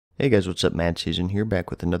Hey guys, what's up? MadSeason here,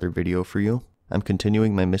 back with another video for you. I'm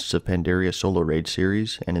continuing my Mists of Pandaria solo raid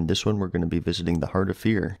series, and in this one we're going to be visiting the Heart of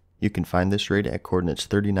Fear. You can find this raid at coordinates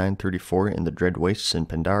 3934 in the Dread Wastes in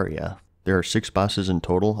Pandaria. There are 6 bosses in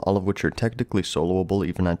total, all of which are technically soloable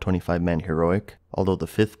even on 25-man heroic, although the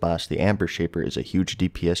 5th boss, the Amber Shaper, is a huge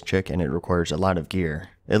DPS check and it requires a lot of gear,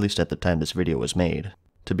 at least at the time this video was made.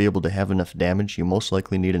 To be able to have enough damage, you most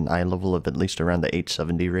likely need an eye level of at least around the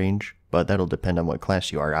 870 range, but that'll depend on what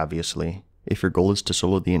class you are, obviously. If your goal is to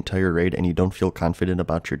solo the entire raid and you don't feel confident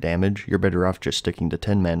about your damage, you're better off just sticking to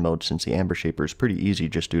 10-man mode since the Amber Shaper is pretty easy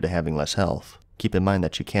just due to having less health. Keep in mind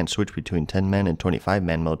that you can't switch between 10-man and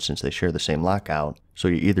 25-man mode since they share the same lockout, so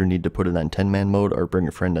you either need to put it on 10-man mode or bring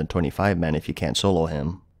a friend on 25-man if you can't solo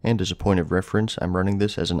him. And as a point of reference, I'm running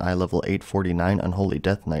this as an eye level 849 Unholy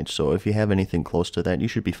Death Knight, so if you have anything close to that, you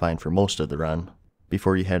should be fine for most of the run.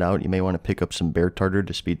 Before you head out, you may want to pick up some Bear Tartar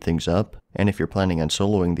to speed things up, and if you're planning on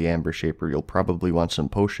soloing the Amber Shaper, you'll probably want some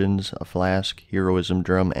potions, a flask, heroism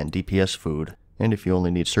drum, and DPS food. And if you only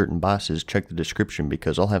need certain bosses, check the description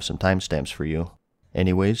because I'll have some timestamps for you.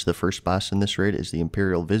 Anyways, the first boss in this raid is the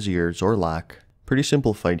Imperial Vizier, Zor'lok. Pretty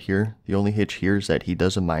simple fight here. The only hitch here is that he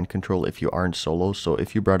does a mind control if you aren't solo, so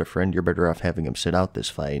if you brought a friend, you're better off having him sit out this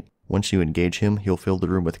fight. Once you engage him, he'll fill the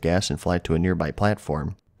room with gas and fly to a nearby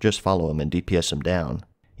platform. Just follow him and DPS him down.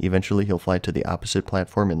 Eventually he'll fly to the opposite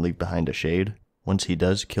platform and leave behind a shade. Once he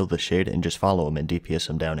does, kill the shade and just follow him and DPS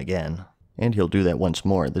him down again. And he'll do that once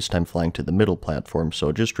more, this time flying to the middle platform,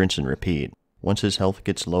 so just rinse and repeat. Once his health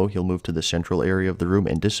gets low, he'll move to the central area of the room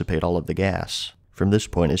and dissipate all of the gas. From this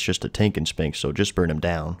point, it's just a tank and spank, so just burn him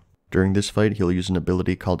down. During this fight, he'll use an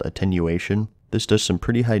ability called Attenuation. This does some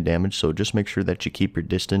pretty high damage, so just make sure that you keep your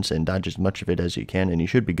distance and dodge as much of it as you can, and you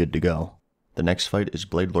should be good to go. The next fight is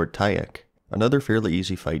Blade Lord Tayek. Another fairly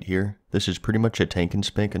easy fight here. This is pretty much a tank and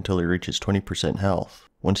spank until he reaches 20% health.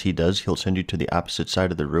 Once he does, he'll send you to the opposite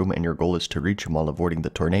side of the room, and your goal is to reach him while avoiding the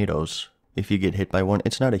tornadoes. If you get hit by one,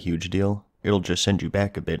 it's not a huge deal. It'll just send you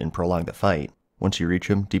back a bit and prolong the fight. Once you reach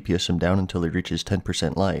him, DPS him down until he reaches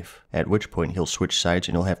 10% life, at which point he'll switch sides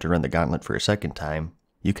and you'll have to run the gauntlet for a second time.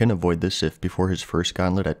 You can avoid this if before his first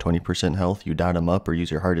gauntlet at 20% health you dot him up or use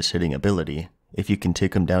your hardest hitting ability. If you can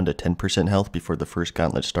take him down to 10% health before the first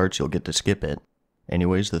gauntlet starts, you'll get to skip it.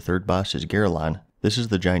 Anyways, the third boss is Garalon. This is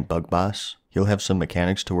the giant bug boss. He'll have some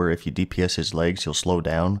mechanics to where if you DPS his legs he'll slow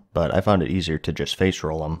down, but I found it easier to just face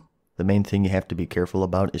roll him. The main thing you have to be careful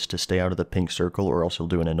about is to stay out of the pink circle or else he'll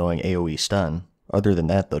do an annoying AoE stun. Other than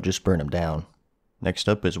that, though, just burn him down. Next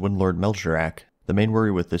up is Windlord Mel'jarak. The main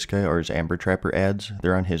worry with this guy are his Amber Trapper ads.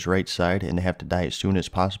 They're on his right side and they have to die as soon as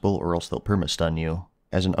possible or else they'll perma-stun you.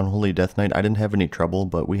 As an Unholy Death Knight, I didn't have any trouble,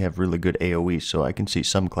 but we have really good AoE, so I can see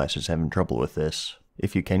some classes having trouble with this.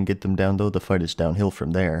 If you can get them down though, the fight is downhill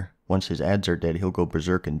from there. Once his ads are dead, he'll go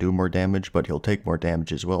berserk and do more damage, but he'll take more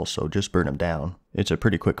damage as well, so just burn him down. It's a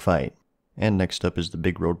pretty quick fight. And next up is the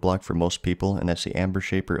big roadblock for most people, and that's the Amber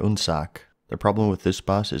Shaper Unsak. The problem with this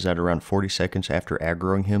boss is that around 40 seconds after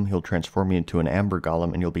aggroing him, he'll transform you into an Amber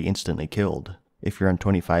Golem and you'll be instantly killed. If you're on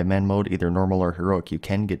 25-man mode, either normal or heroic, you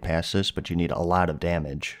can get past this, but you need a lot of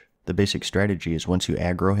damage. The basic strategy is once you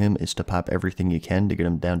aggro him is to pop everything you can to get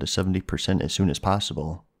him down to 70% as soon as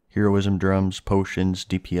possible. Heroism drums, potions,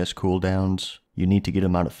 DPS cooldowns. You need to get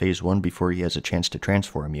him out of phase 1 before he has a chance to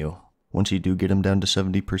transform you. Once you do get him down to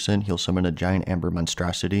 70%, he'll summon a giant Amber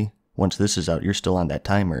Monstrosity. Once this is out, you're still on that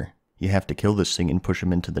timer. You have to kill this thing and push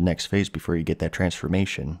him into the next phase before you get that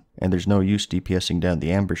transformation. And there's no use DPSing down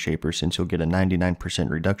the Amber Shaper since you'll get a 99%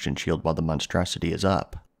 reduction shield while the monstrosity is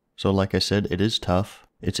up. So like I said, it is tough.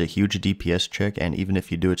 It's a huge DPS check, and even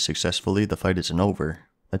if you do it successfully, the fight isn't over.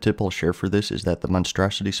 A tip I'll share for this is that the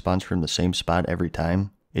monstrosity spawns from the same spot every time.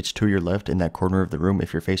 It's to your left in that corner of the room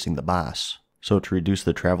if you're facing the boss. So to reduce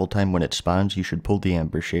the travel time when it spawns, you should pull the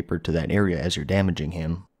Amber Shaper to that area as you're damaging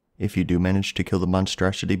him. If you do manage to kill the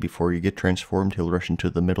monstrosity before you get transformed, he'll rush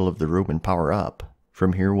into the middle of the room and power up.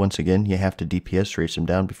 From here, once again, you have to DPS race him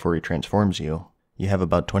down before he transforms you. You have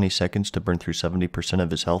about 20 seconds to burn through 70%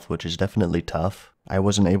 of his health, which is definitely tough. I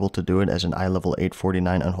wasn't able to do it as an eye level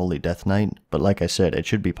 849 Unholy Death Knight, but like I said, it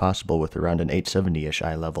should be possible with around an 870-ish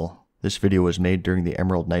eye level. This video was made during the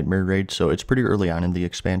Emerald Nightmare raid, so it's pretty early on in the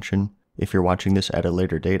expansion. If you're watching this at a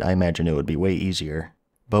later date, I imagine it would be way easier.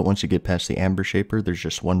 But once you get past the Amber Shaper, there's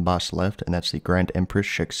just one boss left, and that's the Grand Empress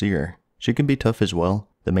Shek'zeer. She can be tough as well.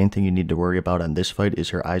 The main thing you need to worry about on this fight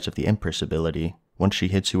is her Eyes of the Empress ability. Once she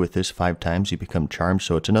hits you with this 5 times, you become charmed,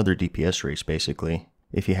 so it's another DPS race basically.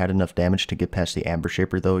 If you had enough damage to get past the Amber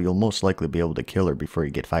Shaper though, you'll most likely be able to kill her before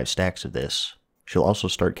you get 5 stacks of this. She'll also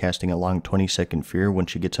start casting a long 20-second fear when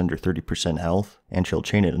she gets under 30% health, and she'll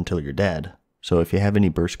chain it until you're dead. So if you have any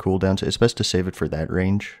burst cooldowns, it's best to save it for that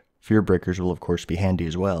range. Fear breakers will of course be handy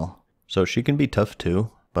as well. So she can be tough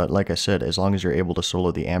too, but like I said, as long as you're able to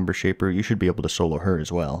solo the Amber Shaper, you should be able to solo her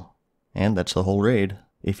as well. And that's the whole raid.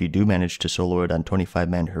 If you do manage to solo it on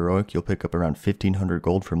 25-man heroic, you'll pick up around 1500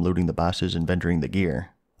 gold from looting the bosses and vendoring the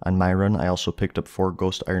gear. On my run, I also picked up 4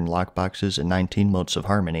 ghost iron lockboxes and 19 motes of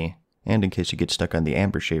harmony. And in case you get stuck on the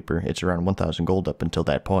Amber Shaper, it's around 1000 gold up until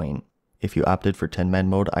that point. If you opted for 10-man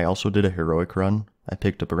mode, I also did a heroic run. I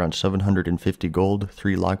picked up around 750 gold,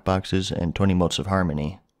 3 lockboxes, and 20 motes of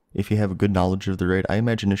harmony. If you have a good knowledge of the raid, I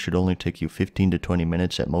imagine it should only take you 15 to 20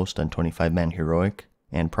 minutes at most on 25-man heroic,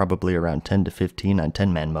 and probably around 10 to 15 on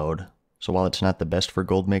 10-man mode. So while it's not the best for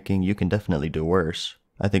gold making, you can definitely do worse.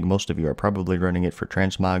 I think most of you are probably running it for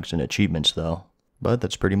transmogs and achievements though. But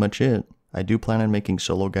that's pretty much it. I do plan on making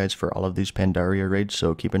solo guides for all of these Pandaria raids,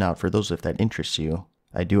 so keep an eye out for those if that interests you.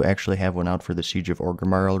 I do actually have one out for the Siege of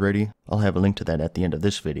Orgrimmar already. I'll have a link to that at the end of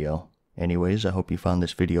this video. Anyways, I hope you found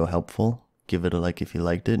this video helpful. Give it a like if you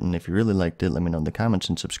liked it, and if you really liked it, let me know in the comments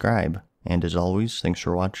and subscribe. And as always, thanks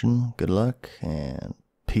for watching, good luck, and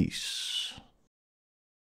peace.